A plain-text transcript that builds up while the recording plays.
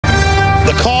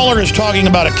caller is talking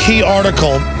about a key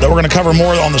article that we're going to cover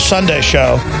more on the Sunday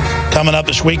show coming up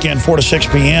this weekend, 4 to 6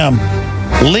 p.m.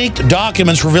 Leaked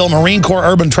documents reveal Marine Corps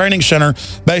Urban Training Center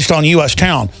based on U.S.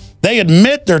 town. They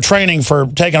admit they're training for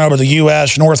taking over the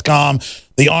U.S., Northcom,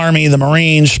 the Army, the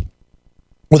Marines,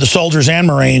 with the soldiers and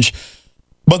Marines.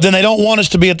 But then they don't want us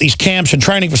to be at these camps and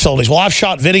training facilities. Well, I've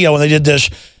shot video when they did this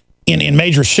in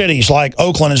major cities like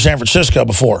Oakland and San Francisco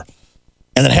before.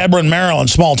 And then Hebron, Maryland,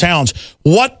 small towns.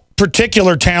 What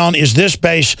particular town is this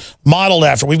base modeled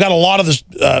after? We've got a lot of this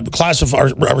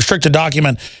classified, restricted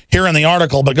document here in the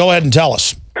article, but go ahead and tell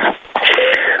us.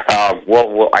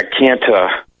 Well, I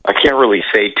can't really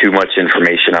say too much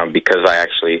information on because I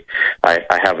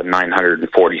have a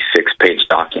 946-page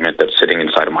document that's sitting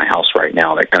inside of my house right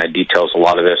now that kind of details a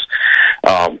lot of this.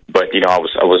 But you know, I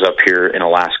was up here in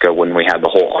Alaska when we had the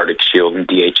whole Arctic Shield and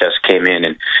DHS came in,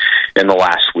 and in the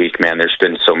last week, man, there's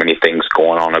been so many things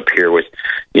going on up here with,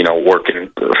 you know,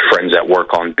 friends that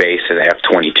work on base and they have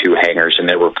 22 hangars and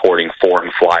they're reporting 4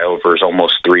 and flyovers,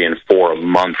 almost 3 and 4 a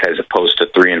month as opposed to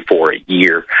 3 and 4 a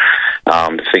year.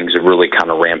 Things have really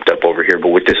kind of ramped up over here.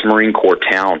 But with this Marine Corps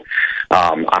town,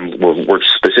 we're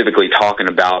specifically talking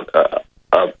about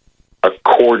a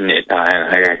coordinate.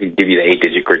 I can give you the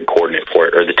 8-digit grid coordinate for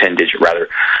it, or the 10-digit rather.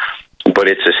 But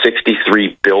it's a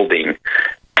 63 building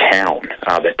town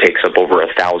that takes up over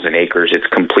 1,000 acres. It's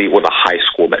complete with a high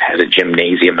school that has a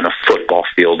gymnasium and a football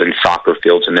field and soccer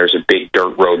fields, and there's a big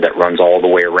dirt road that runs all the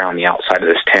way around the outside of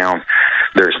this town.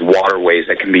 There's waterways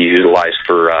that can be utilized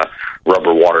for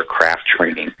rubber watercraft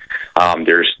training.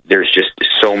 There's just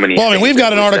so many. Well, I mean, we've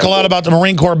got an article out about the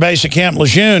Marine Corps base at Camp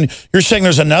Lejeune. You're saying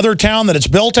there's another town that it's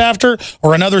built after,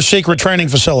 or another secret training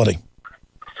facility?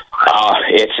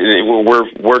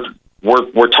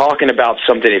 We're talking about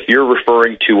something. If you're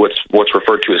referring to what's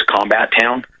referred to as combat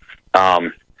town,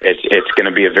 it's going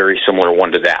to be a very similar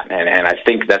one to that, and I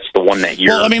think that's the one that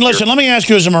you're. Well, I mean, listen. Let me ask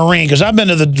you as a Marine, because I've been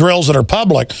to the drills that are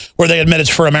public where they admit it's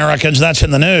for Americans. That's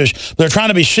in the news. They're trying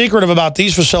to be secretive about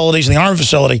these facilities and the Army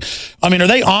facility. I mean, are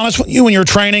they honest with you when you're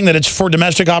training that it's for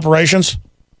domestic operations?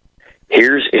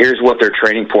 Here's what they're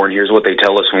training for, and here's what they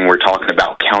tell us when we're talking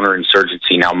about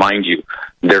counterinsurgency. Now, mind you,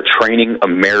 they're training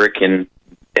American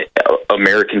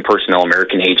personnel,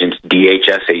 American agents,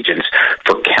 DHS agents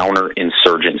for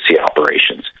counterinsurgency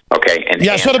operations. Okay, and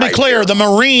yeah. So to be clear, the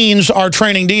Marines are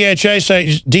training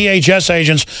DHS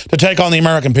agents to take on the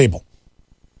American people.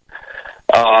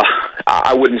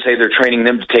 I wouldn't say they're training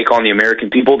them to take on the American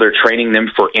people. They're training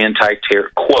them for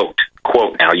anti-terror. Quote.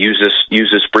 Now use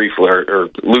this briefly or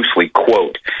loosely.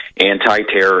 Quote,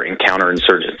 anti-terror and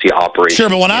counterinsurgency operations. Sure,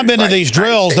 but when I've been to these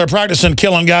drills, they're practicing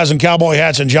killing guys in cowboy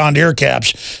hats and John Deere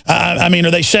caps. I mean,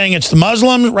 are they saying it's the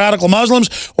Muslims, radical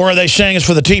Muslims, or are they saying it's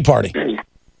for the Tea Party?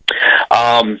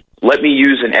 Let me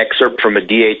use an excerpt from a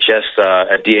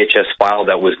DHS file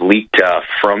that was leaked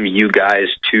from you guys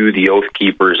to the Oath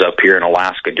Keepers up here in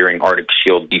Alaska during Arctic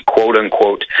Shield, the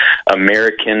quote-unquote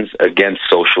Americans Against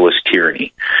Socialist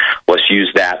Tyranny. Let's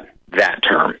use that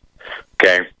term,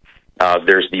 okay?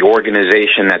 There's the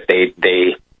organization that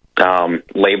they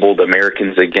labeled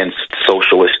Americans Against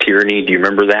Socialist Tyranny. Do you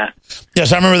remember that?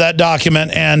 Yes, I remember that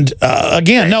document. And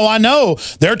again, no, I know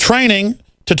they're training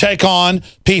to take on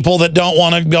people that don't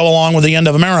want to go along with the end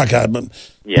of America.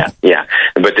 Yeah.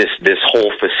 But this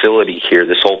whole facility here,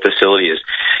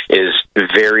 is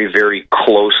very, very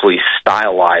closely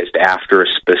stylized after a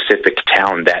specific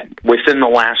town that within the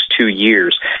last 2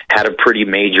 years had a pretty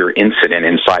major incident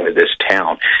inside of this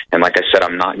town. And like I said,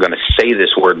 I'm not going to say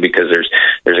this word because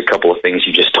there's a couple of things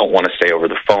you just don't want to say over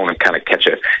the phone and kind of catch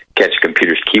a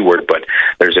computer's keyword. But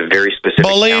there's a very specific.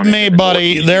 Believe me,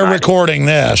 buddy, they're recording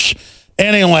this.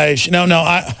 Anyways, no,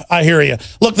 I hear you.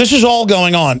 Look, this is all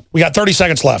going on. We got 30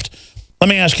 seconds left. Let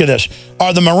me ask you this.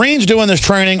 Are the Marines doing this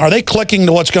training? Are they clicking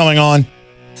to what's going on?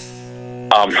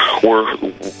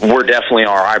 We're definitely,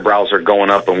 our eyebrows are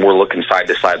going up, and we're looking side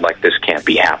to side like this can't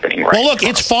be happening right now. Well, look,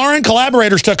 it's foreign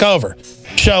collaborators took over.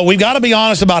 So we've got to be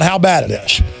honest about how bad it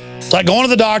is. It's like going to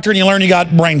the doctor and you learn you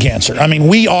got brain cancer. I mean,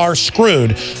 we are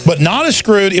screwed, but not as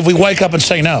screwed if we wake up and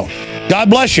say no. God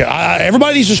bless you.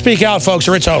 Everybody needs to speak out, folks,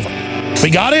 or it's over. We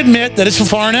got to admit that it's a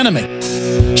foreign enemy.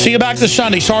 See you back this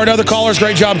Sunday. Sorry to other callers.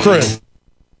 Great job, crew.